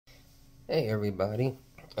Hey everybody,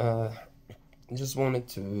 uh, just wanted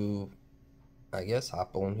to, I guess,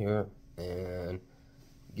 hop on here and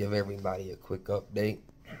give everybody a quick update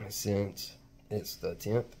since it's the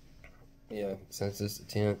 10th. Yeah, since it's the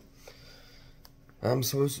 10th. I'm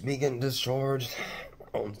supposed to be getting discharged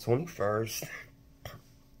on the 21st,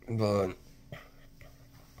 but,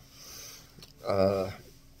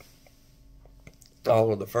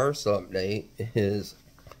 all of the first update is,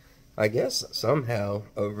 I guess, somehow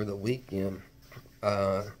over the weekend,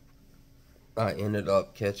 I ended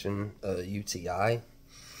up catching a UTI.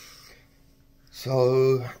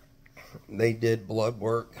 So they did blood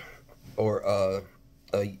work, or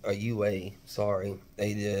a UA. Sorry,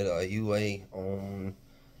 they did a UA on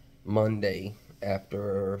Monday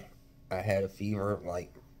after I had a fever,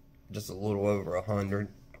 like just a little over 100.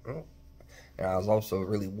 And I was also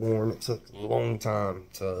really warm. It took a long time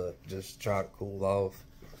to just try to cool off.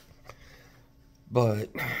 But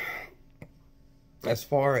as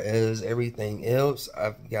far as everything else,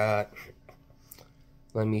 I've got,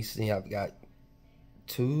 let me see, I've got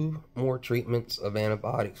 2 more treatments of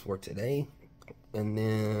antibiotics for today, and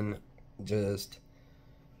then just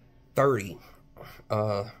 30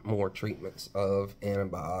 more treatments of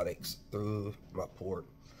antibiotics through my port.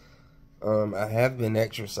 I have been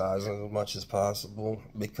exercising as much as possible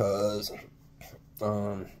because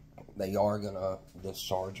they are gonna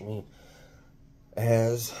discharge me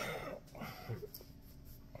as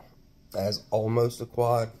almost a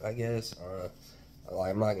quad, I guess.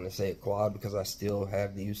 I'm not going to say a quad because I still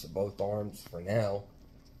have the use of both arms for now.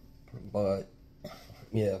 But,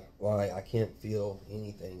 yeah, like, I can't feel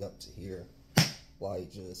anything up to here.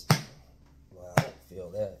 Like, just, well, I don't feel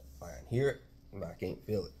that. I can hear it, but I can't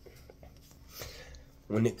feel it.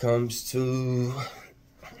 When it comes to,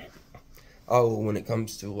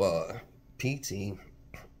 PT,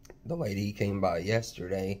 the lady came by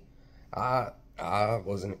yesterday. I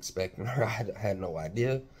wasn't expecting her. I had no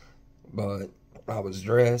idea, but I was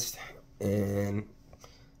dressed, and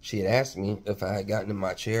she had asked me if I had gotten in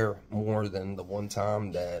my chair more than the one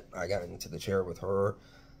time that I got into the chair with her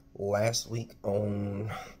last week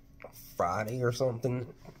on Friday or something.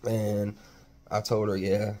 And I told her,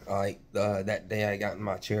 yeah, that day I got in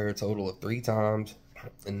my chair a total of 3 times,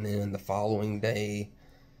 and then the following day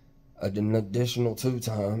an additional 2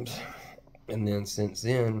 times, and then since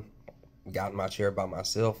then got in my chair by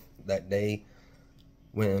myself that day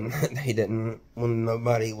when when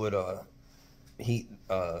nobody would heat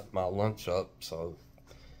my lunch up. So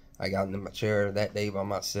I got into my chair that day by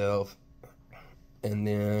myself. And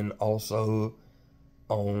then also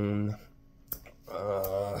on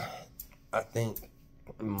I think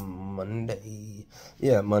Monday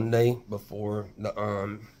before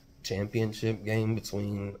the championship game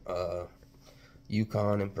between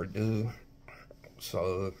UConn and Purdue.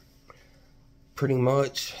 So pretty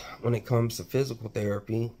much when it comes to physical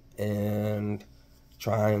therapy and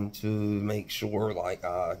trying to make sure like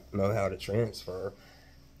I know how to transfer,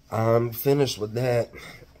 I'm finished with that.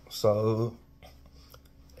 So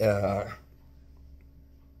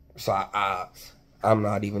I'm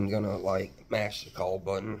not even gonna like mash the call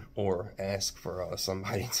button or ask for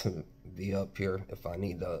somebody to be up here if I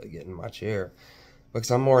need to get in my chair, because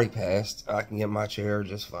I'm already passed. I can get in my chair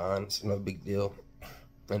just fine. It's no big deal.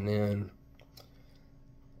 And then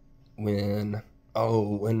when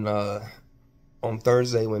on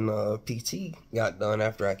Thursday when PT got done,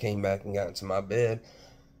 after I came back and got into my bed,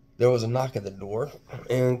 there was a knock at the door,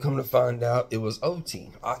 and come to find out it was OT,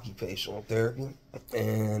 occupational therapy.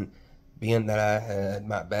 And being that I had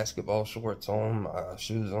my basketball shorts on, my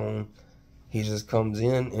shoes on, he just comes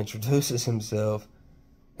in, introduces himself,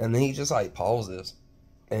 and then he just like pauses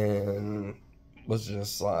and was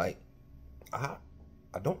just like,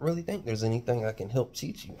 I don't really think there's anything I can help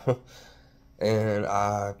teach you. And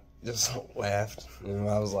I just laughed, and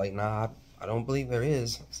I was like, nah, I don't believe there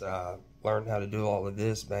is. So I learned how to do all of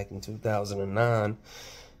this back in 2009.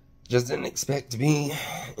 Just didn't expect to be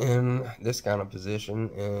in this kind of position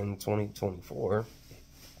in 2024.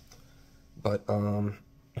 But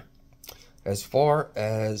as far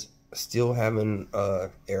as still having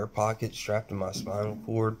air pockets strapped to my spinal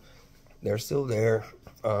cord, they're still there,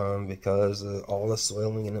 because all the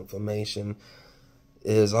swelling and inflammation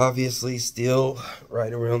is obviously still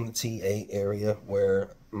right around the T8 area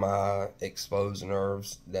where my exposed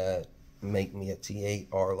nerves that make me a T8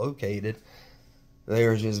 are located.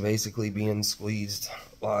 They're just basically being squeezed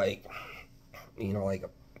like, you know,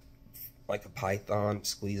 like a python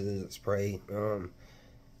squeezes its prey.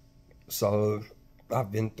 So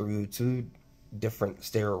I've been through 2 different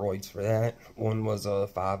steroids for that. One was a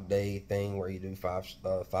 5-day thing where you do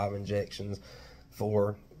five injections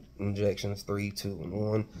for injections, 3, 2, and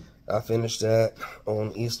 1. I finished that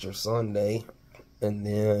on Easter Sunday, and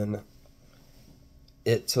then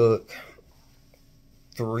it took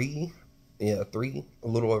a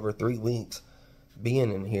little over 3 weeks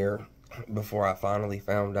being in here before I finally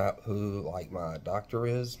found out who, like, my doctor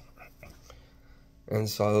is. And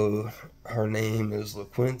so her name is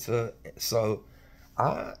LaQuinta. So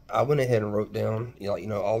I went ahead and wrote down,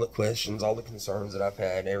 all the questions, all the concerns that I've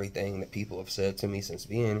had, everything that people have said to me since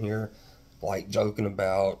being here, like joking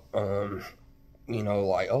about,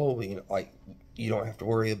 like, oh, like, you don't have to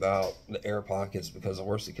worry about the air pockets because the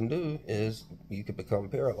worst it can do is you could become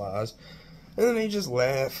paralyzed. And then they just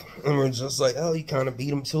laugh and we're just like, oh, you kind of beat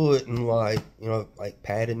them to it, and like, like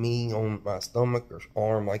patted me on my stomach or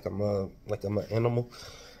arm like I'm an animal.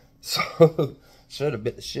 So should have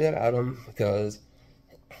bit the shit out of them because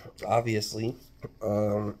obviously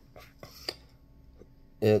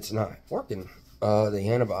it's not working. The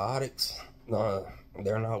antibiotics,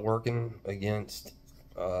 they're not working against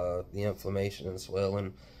the inflammation and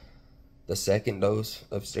swelling. The second dose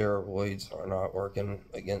of steroids are not working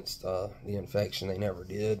against the infection. They never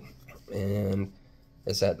did. And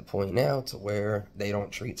it's at the point now to where they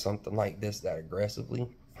don't treat something like this that aggressively.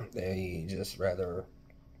 They just rather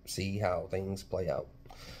see how things play out.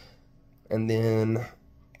 And then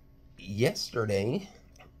yesterday,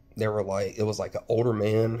 it was like an older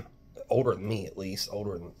man, older than me at least,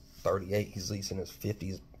 older than 38. He's at least in his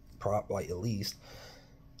 50s, at least.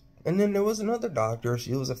 And then there was another doctor.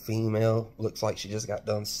 She was a female. Looks like she just got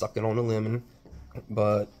done sucking on a lemon.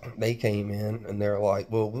 But they came in and they're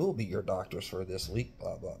like, well, we'll be your doctors for this week,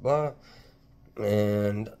 blah, blah, blah.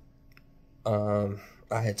 And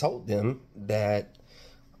I had told them that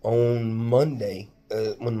on Monday,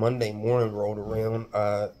 when Monday morning rolled around,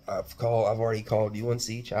 I've already called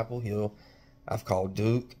UNC Chapel Hill. I've called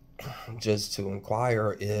Duke just to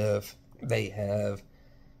inquire if they have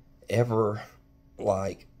ever,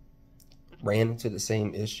 like, ran into the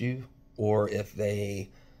same issue, or if they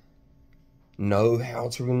know how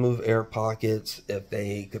to remove air pockets, if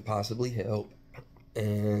they could possibly help.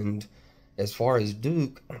 And as far as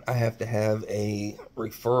Duke, I have to have a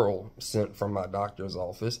referral sent from my doctor's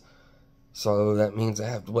office. So that means I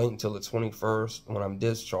have to wait until the 21st when I'm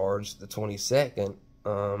discharged. The 22nd,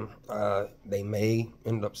 they may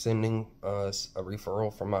end up sending us a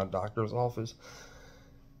referral from my doctor's office,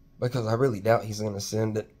 because I really doubt he's going to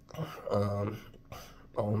send it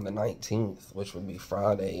on the 19th, which would be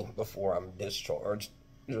Friday before I'm discharged,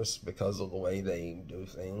 just because of the way they do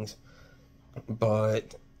things.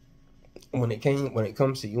 But when it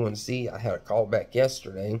comes to UNC, I had a call back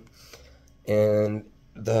yesterday, and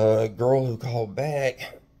the girl who called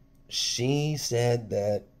back, she said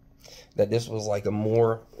that this was like a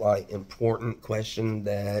more like important question,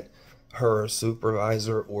 that her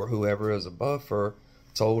supervisor or whoever is above her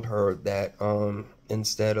told her that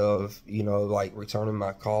instead of like returning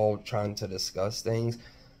my call trying to discuss things,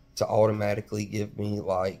 to automatically give me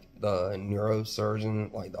like the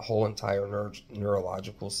neurosurgeon, like the whole entire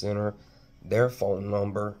neurological center, their phone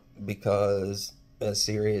number, because as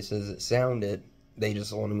serious as it sounded, they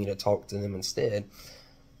just wanted me to talk to them instead.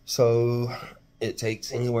 So it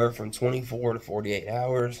takes anywhere from 24 to 48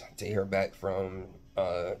 hours to hear back from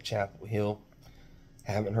Chapel Hill.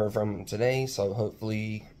 Haven't heard from them today, so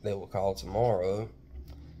hopefully they will call tomorrow.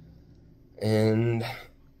 And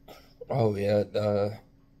oh yeah,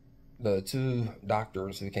 the two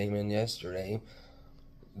doctors who came in yesterday,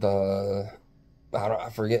 I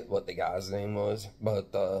forget what the guy's name was,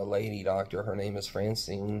 but the lady doctor, her name is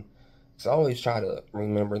Francine. So I always try to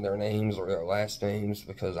remember their names or their last names,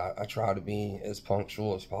 because I try to be as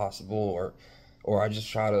punctual as possible, or I just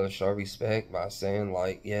try to show respect by saying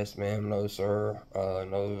like, yes ma'am, no sir,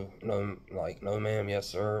 no, like, no ma'am, yes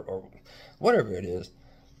sir, or whatever it is.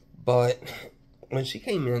 But when she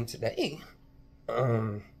came in today,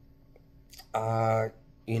 I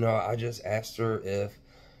just asked her if,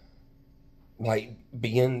 like,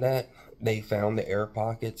 being that they found the air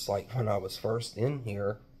pockets, like, when I was first in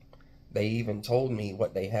here, they even told me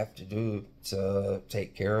what they have to do to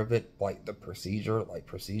take care of it, like the procedure, like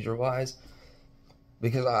procedure-wise.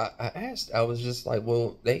 Because I asked, I was just like,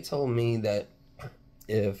 well, they told me that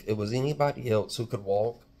if it was anybody else who could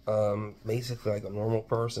walk, basically like a normal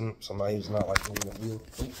person, somebody who's not like me in a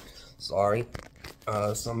wheelchair,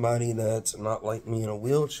 somebody that's not like me in a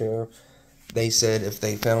wheelchair, they said if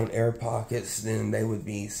they found air pockets, then they would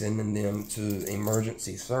be sending them to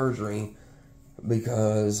emergency surgery,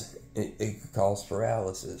 because it could cause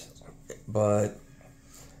paralysis. But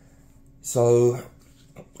so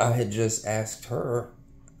I had just asked her,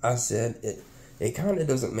 I said, it kind of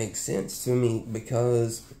doesn't make sense to me,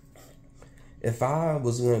 because if I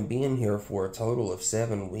was going to be in here for a total of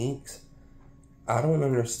 7 weeks, I don't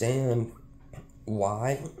understand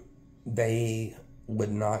why they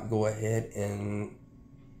would not go ahead and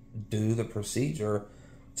do the procedure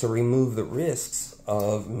to remove the risks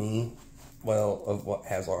of me, well, of what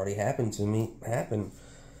has already happened to me, happen.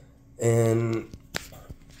 And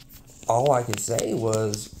all I could say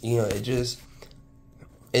was, it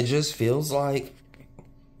just feels like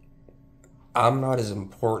I'm not as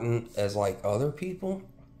important as like other people.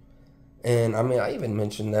 And I mean, I even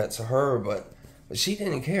mentioned that to her, but she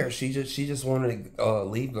didn't care. She just wanted to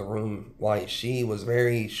leave the room. Like, she was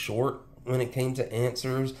very short when it came to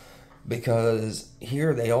answers, because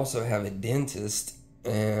here they also have a dentist,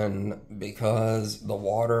 and because the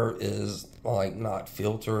water is like not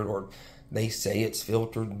filtered, or they say it's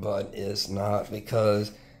filtered, but it's not,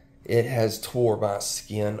 because it has tore my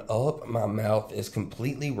skin up. My mouth is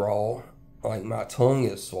completely raw. Like, my tongue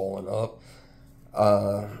is swollen up.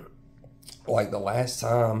 Like, the last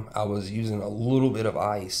time I was using a little bit of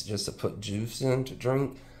ice just to put juice in to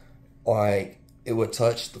drink, like, it would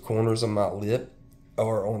touch the corners of my lip,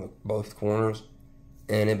 or on both corners,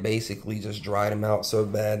 and it basically just dried them out so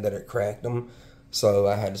bad that it cracked them. So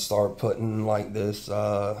I had to start putting like this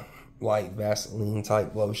like Vaseline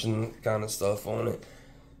type lotion kind of stuff on it,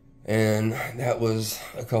 and that was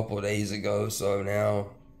a couple of days ago. So now,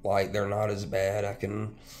 like, they're not as bad. I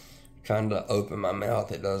can kind of open my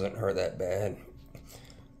mouth. It doesn't hurt that bad.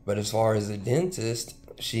 But as far as the dentist,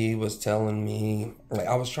 she was telling me, like,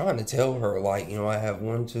 I was trying to tell her, like, I have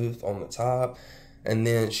one tooth on the top, and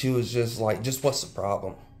then she was just like, just what's the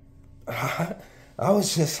problem? I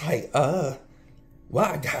was just like, well,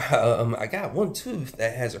 I got one tooth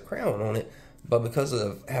that has a crown on it, but because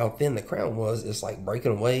of how thin the crown was, it's like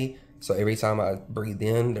breaking away. So every time I breathe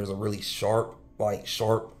in, there's a really sharp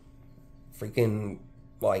freaking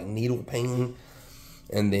like needle pain.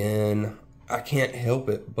 And then I can't help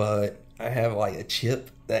it, but I have like a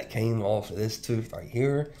chip that came off of this tooth right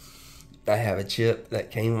here. I have a chip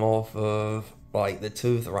that came off of like the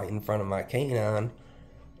tooth right in front of my canine,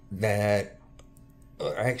 that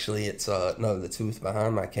actually it's no, the tooth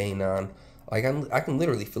behind my canine. Like, I can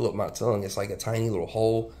literally feel up my tongue. It's like a tiny little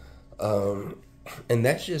hole, and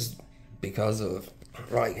that's just because of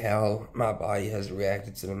like how my body has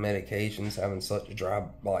reacted to the medications, having such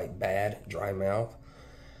a bad dry mouth.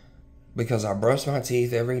 Because I brush my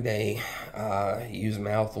teeth every day, I use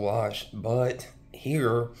mouthwash, but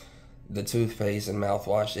here the toothpaste and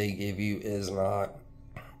mouthwash they give you is not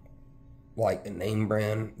like the name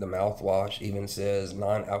brand. The mouthwash even says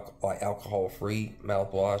alcohol free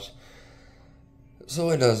mouthwash. So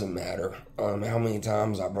it doesn't matter how many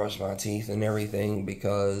times I brush my teeth and everything,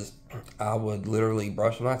 because I would literally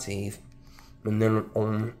brush my teeth, and then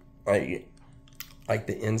on like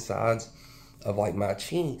the insides of like my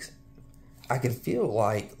cheeks, I could feel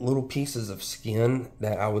like little pieces of skin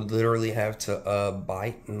that I would literally have to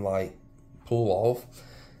bite and like pull off.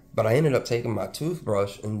 But I ended up taking my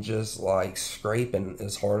toothbrush and just like scraping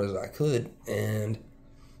as hard as I could. And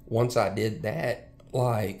once I did that,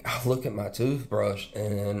 like, I look at my toothbrush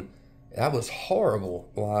and that was horrible.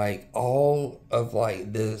 Like, all of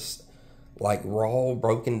like this like raw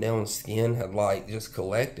broken down skin had like just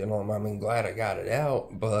collected on. I mean, glad I got it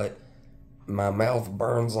out, but my mouth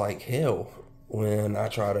burns like hell when I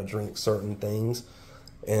try to drink certain things.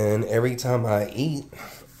 And every time I eat,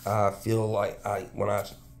 I feel like I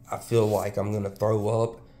feel like I'm gonna throw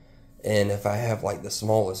up, and if I have like the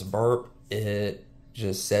smallest burp, it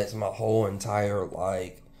just sets my whole entire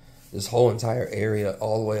this whole entire area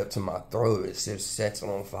all the way up to my throat. It just sets it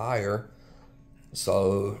on fire.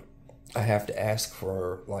 So I have to ask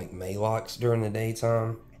for like Maalox during the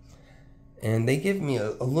daytime, and they give me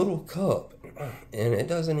a little cup, and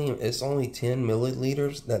it's only 10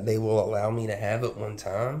 milliliters that they will allow me to have at one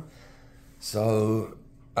time. So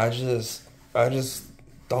I just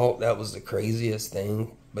thought that was the craziest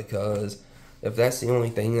thing, because if that's the only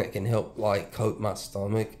thing that can help like coat my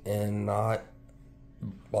stomach and not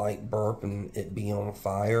like burp and it be on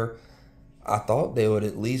fire, I thought they would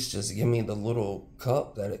at least just give me the little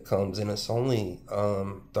cup that it comes in. It's only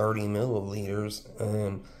 30 milliliters,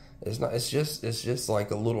 and it's just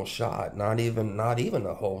like a little shot, not even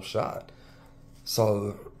a whole shot.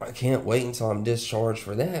 So I can't wait until I'm discharged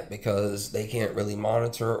for that, because they can't really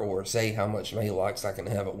monitor or say how much Maalox I can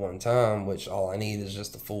have at one time, which all I need is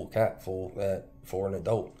just a full capful for an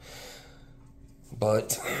adult.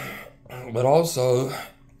 But also,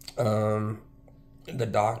 the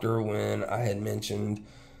doctor, when I had mentioned,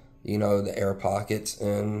 the air pockets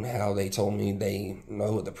and how they told me they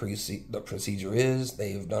know what the procedure is,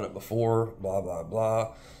 they've done it before, blah, blah,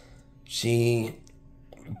 blah. she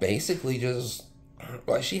basically just,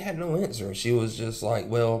 like, she had no answer. She was just like,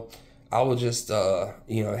 well, I will just,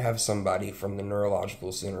 have somebody from the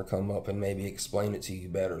neurological center come up and maybe explain it to you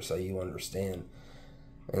better so you understand.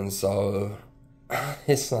 And so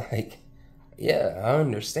it's like, yeah, I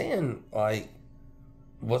understand, like,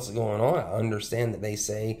 what's going on. I understand that they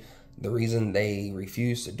say the reason they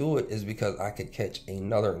refuse to do it is because I could catch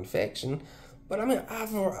another infection. But I mean,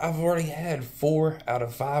 I've already had 4 out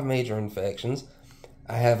of 5 major infections.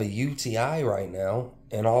 I have a UTI right now,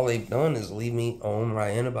 and all they've done is leave me on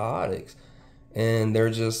my antibiotics. And they're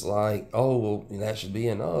just like, oh, well, that should be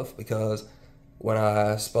enough. Because when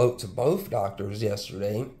I spoke to both doctors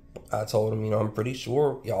yesterday, I told them, I'm pretty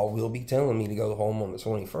sure y'all will be telling me to go home on the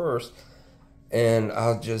 21st. And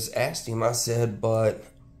I just asked him, I said, but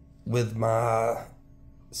with my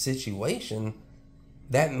situation,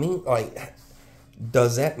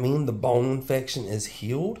 does that mean the bone infection is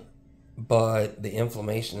healed, but the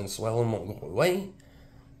inflammation and swelling won't go away,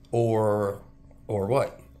 or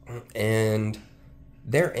what? And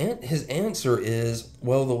his answer is,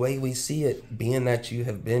 well, the way we see it, being that you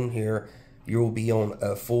have been here, you'll be on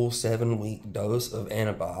a full 7-week dose of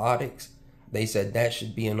antibiotics. They said that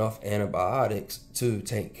should be enough antibiotics to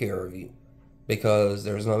take care of you, because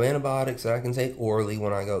there's no antibiotics that I can take orally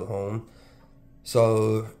when I go home.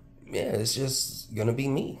 So yeah, it's just gonna be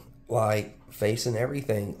me, like, facing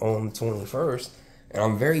everything on the 21st. And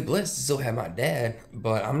I'm very blessed to still have my dad,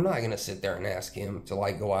 but I'm not gonna sit there and ask him to,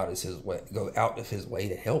 like, go out of his way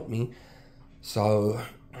to help me. So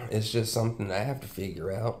it's just something that I have to figure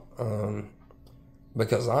out.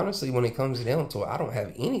 Because honestly, when it comes down to it, I don't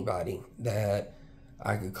have anybody that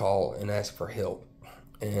I could call and ask for help,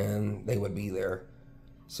 and they would be there.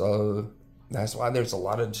 So that's why there's a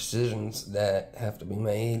lot of decisions that have to be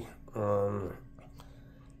made.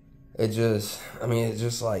 It just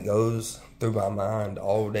like goes through my mind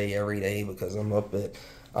all day, every day, because I'm up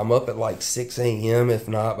at like 6 a.m. if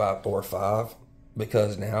not by 4 or 5,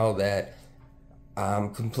 because now that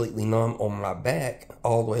I'm completely numb on my back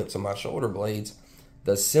all the way up to my shoulder blades,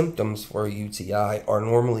 the symptoms for a UTI are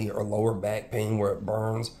normally lower back pain where it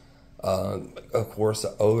burns, of course,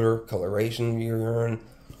 the odor, coloration of your urine.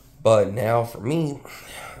 But now for me,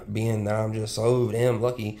 being that I'm just so damn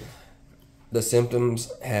lucky, the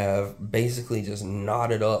symptoms have basically just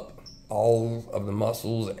knotted up all of the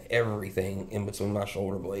muscles and everything in between my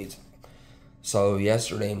shoulder blades. So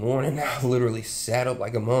yesterday morning, I literally sat up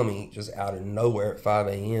like a mummy just out of nowhere at 5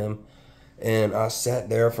 a.m. And I sat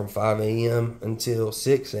there from 5 a.m. until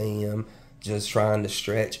 6 a.m. just trying to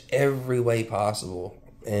stretch every way possible.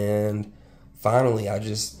 And finally, I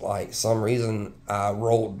just, like, some reason, I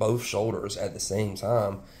rolled both shoulders at the same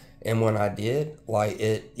time. And when I did,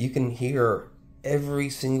 you can hear every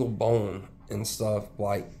single bone and stuff,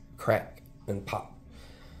 like, crack and pop.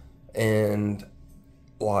 And,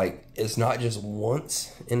 like, it's not just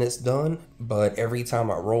once and it's done, but every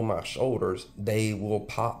time I roll my shoulders, they will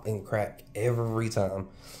pop and crack every time.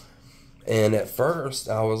 And at first,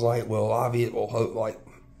 I was like, well,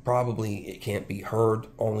 probably it can't be heard,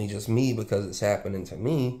 only just me, because it's happening to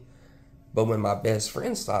me. But when my best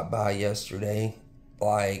friend stopped by yesterday,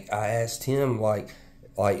 I asked him,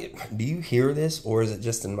 do you hear this, or is it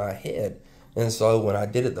just in my head? And so when I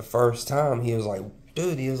did it the first time, he was like,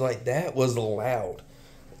 dude, that was loud.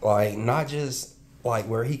 Not just,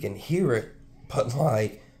 where he can hear it, but,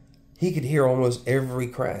 he could hear almost every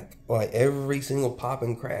crack, every single pop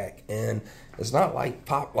and crack. And it's not like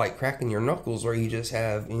cracking your knuckles where you just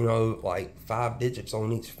have, 5 digits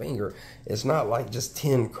on each finger. It's not like just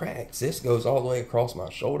 10 cracks. This goes all the way across my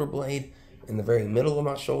shoulder blade, in the very middle of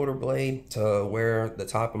my shoulder blade, to where the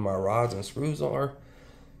top of my rods and screws are.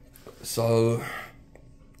 So,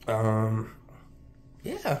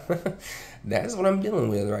 yeah, that's what I'm dealing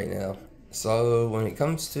with right now. So when it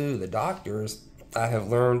comes to the doctors, I have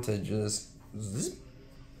learned to just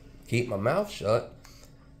keep my mouth shut,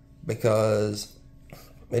 because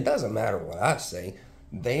it doesn't matter what I say.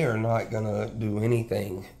 They are not going to do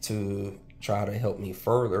anything to try to help me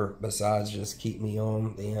further besides just keep me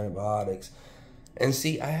on the antibiotics. And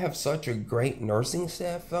see, I have such a great nursing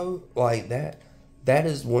staff, though, that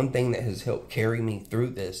is one thing that has helped carry me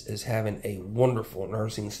through this, is having a wonderful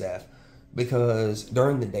nursing staff. Because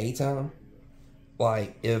during the daytime,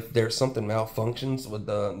 if there's something malfunctions with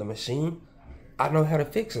the machine, I know how to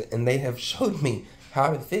fix it, and they have showed me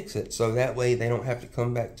how to fix it, so that way they don't have to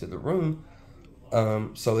come back to the room.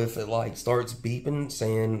 So if it starts beeping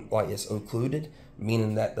saying it's occluded,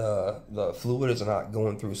 meaning that the fluid is not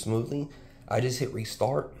going through smoothly, I just hit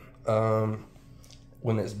restart.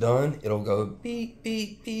 when it's done, it'll go beep,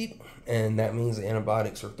 beep, beep, and that means the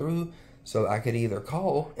antibiotics are through. So I could either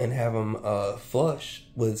call and have them flush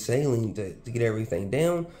with saline to get everything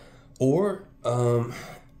down, or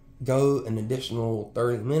go an additional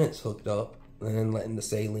 30 minutes hooked up and letting the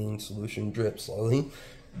saline solution drip slowly.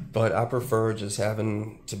 But I prefer just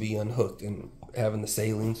having to be unhooked and having the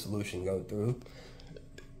saline solution go through.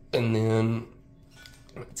 And then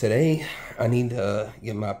today I need to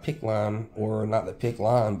get my PICC line, or not the PICC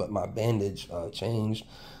line, but my bandage changed,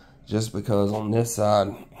 just because on this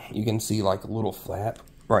side you can see like a little flap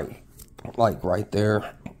right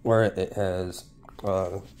there where it has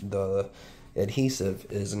the adhesive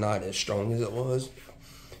is not as strong as it was.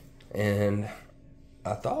 And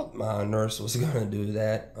I thought my nurse was gonna do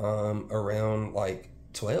that around like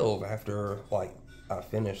 12 after like I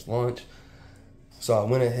finished lunch. So I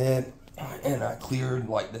went ahead and I cleared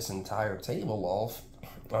like this entire table off,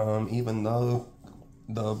 even though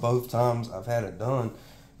both times I've had it done,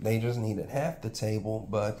 they just needed half the table.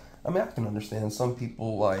 But I mean, I can understand some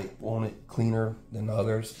people like want it cleaner than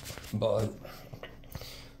others, but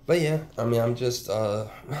yeah, I mean, I'm just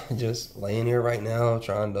just laying here right now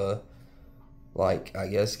trying to, like, I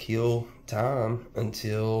guess kill time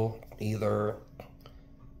until either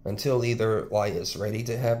like it's ready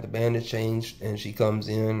to have the bandage changed and she comes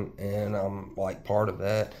in and I'm like part of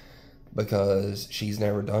that, because she's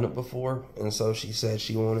never done it before. And so she said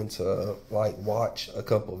she wanted to like watch a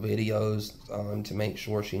couple videos to make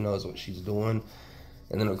sure she knows what she's doing.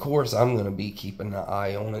 And then of course I'm going to be keeping an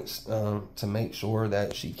eye on it to make sure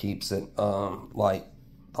that she keeps it like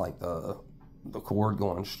the cord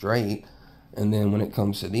going straight. And then when it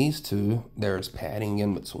comes to these two, there's padding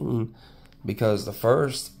in between, because the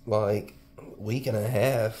first like week and a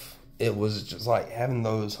half it was just like having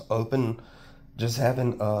those open, just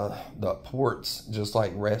having the ports just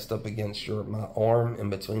like rest up against my arm in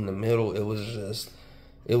between the middle. It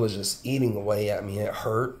was just eating away at me. It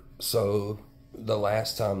hurt. So the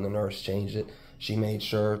last time the nurse changed it, she made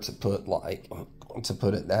sure to put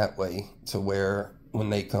it that way to where when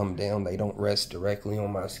they come down they don't rest directly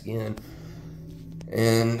on my skin.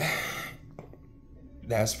 And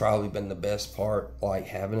that's probably been the best part, like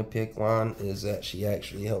having a PICC line, is that she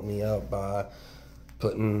actually helped me out by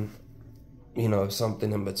putting, you know,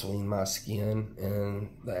 something in between my skin and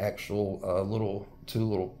the actual two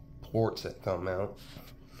little ports that come out.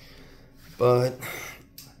 But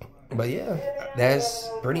yeah, that's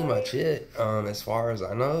pretty much it as far as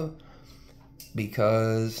I know,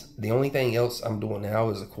 because the only thing else I'm doing now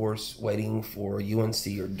is, of course, waiting for UNC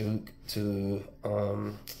or Duke to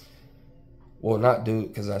well, not Duke,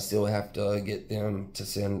 because I still have to get them to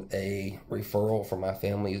send a referral from my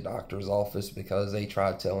family's doctor's office, because they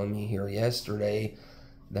tried telling me here yesterday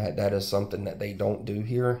that is something that they don't do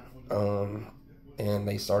here. And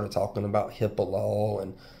they started talking about HIPAA law,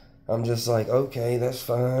 and I'm just like, okay, that's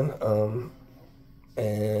fine.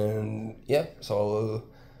 And yep, so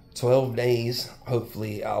 12 days,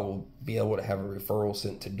 hopefully I will be able to have a referral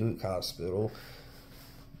sent to Duke Hospital.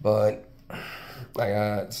 But like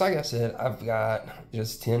I said, I've got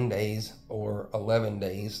just 10 days or 11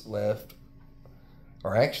 days left,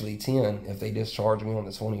 or actually 10 if they discharge me on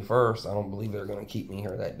the 21st. I don't believe they're going to keep me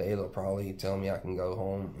here that day. They'll probably tell me I can go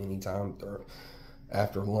home anytime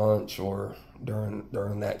after lunch or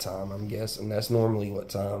during that time, I'm guessing. That's normally what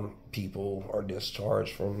time people are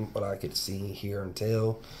discharged, from what I could see, hear, and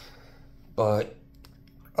tell. But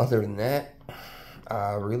other than that,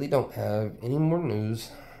 I really don't have any more news.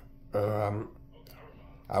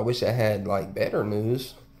 I wish I had like better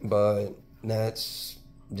news, but that's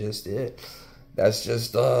just it. That's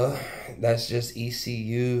just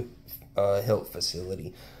ECU health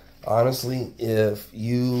facility. Honestly, if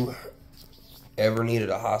you ever needed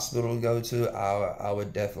a hospital to go to, I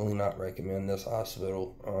would definitely not recommend this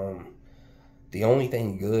hospital. The only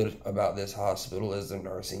thing good about this hospital is the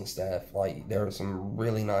nursing staff. Like, there are some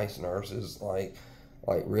really nice nurses, like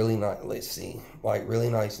really nice, really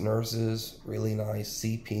nice nurses, really nice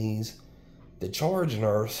CPs. The charge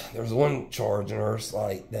nurse, there's one charge nurse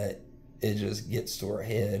like that, it just gets to her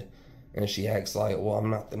head, and she acts like, well, I'm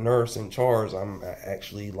not the nurse in charge, I'm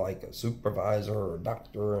actually like a supervisor or a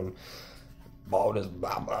doctor, and all this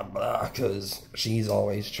blah blah blah, because she's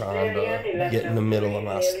always trying to get in the middle of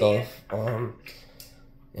my stuff.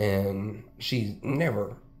 And she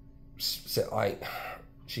never said, like,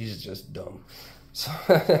 she's just dumb. So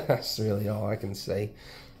that's really all I can say.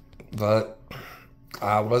 But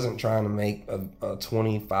I wasn't trying to make a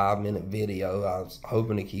 25-minute video. I was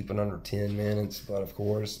hoping to keep it under 10 minutes, but of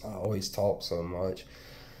course I always talk so much.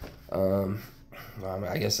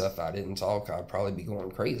 I guess if I didn't talk, I'd probably be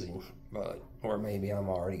going crazy. But or maybe I'm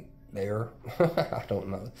already there. I don't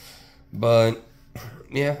know. But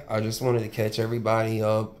yeah, I just wanted to catch everybody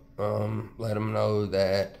up, let them know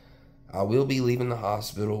that I will be leaving the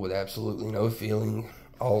hospital with absolutely no feeling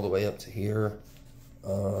all the way up to here.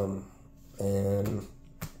 And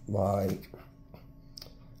like,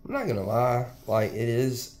 I'm not gonna lie, like, it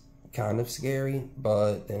is kind of scary,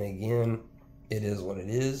 but then again, it is what it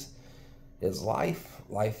is. It's life.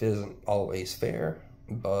 Life isn't always fair,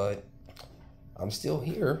 but I'm still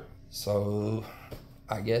here, so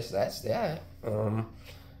I guess that's that.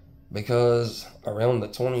 Because around the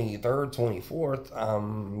 23rd, 24th,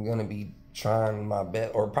 I'm gonna be trying my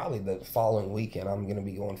best, or probably the following weekend, I'm gonna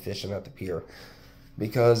be going fishing at the pier.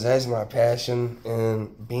 Because that's my passion,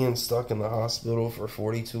 and being stuck in the hospital for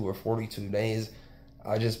 42 days,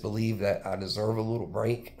 I just believe that I deserve a little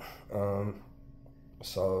break.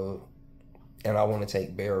 So, and I want to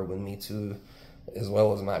take Bear with me too, as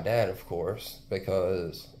well as my dad, of course,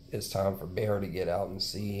 because it's time for Bear to get out and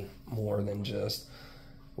see more than just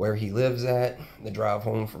where he lives at. The drive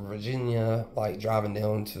home from Virginia, like driving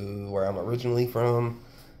down to where I'm originally from.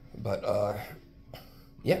 But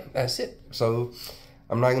yeah, that's it. So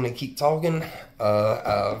I'm not going to keep talking.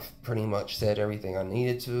 I've pretty much said everything I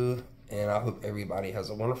needed to, and I hope everybody has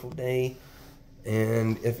a wonderful day.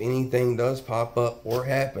 And if anything does pop up or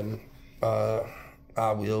happen,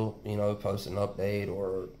 I will, post an update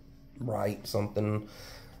or write something.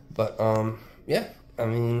 But yeah, I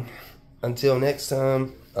mean, until next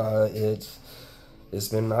time, it's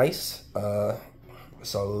been nice.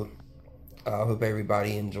 So I hope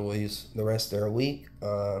everybody enjoys the rest of their week,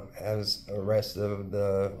 has a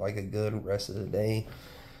good rest of the day.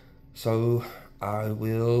 So I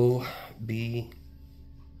will be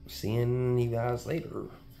seeing you guys later.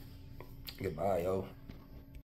 Goodbye, yo.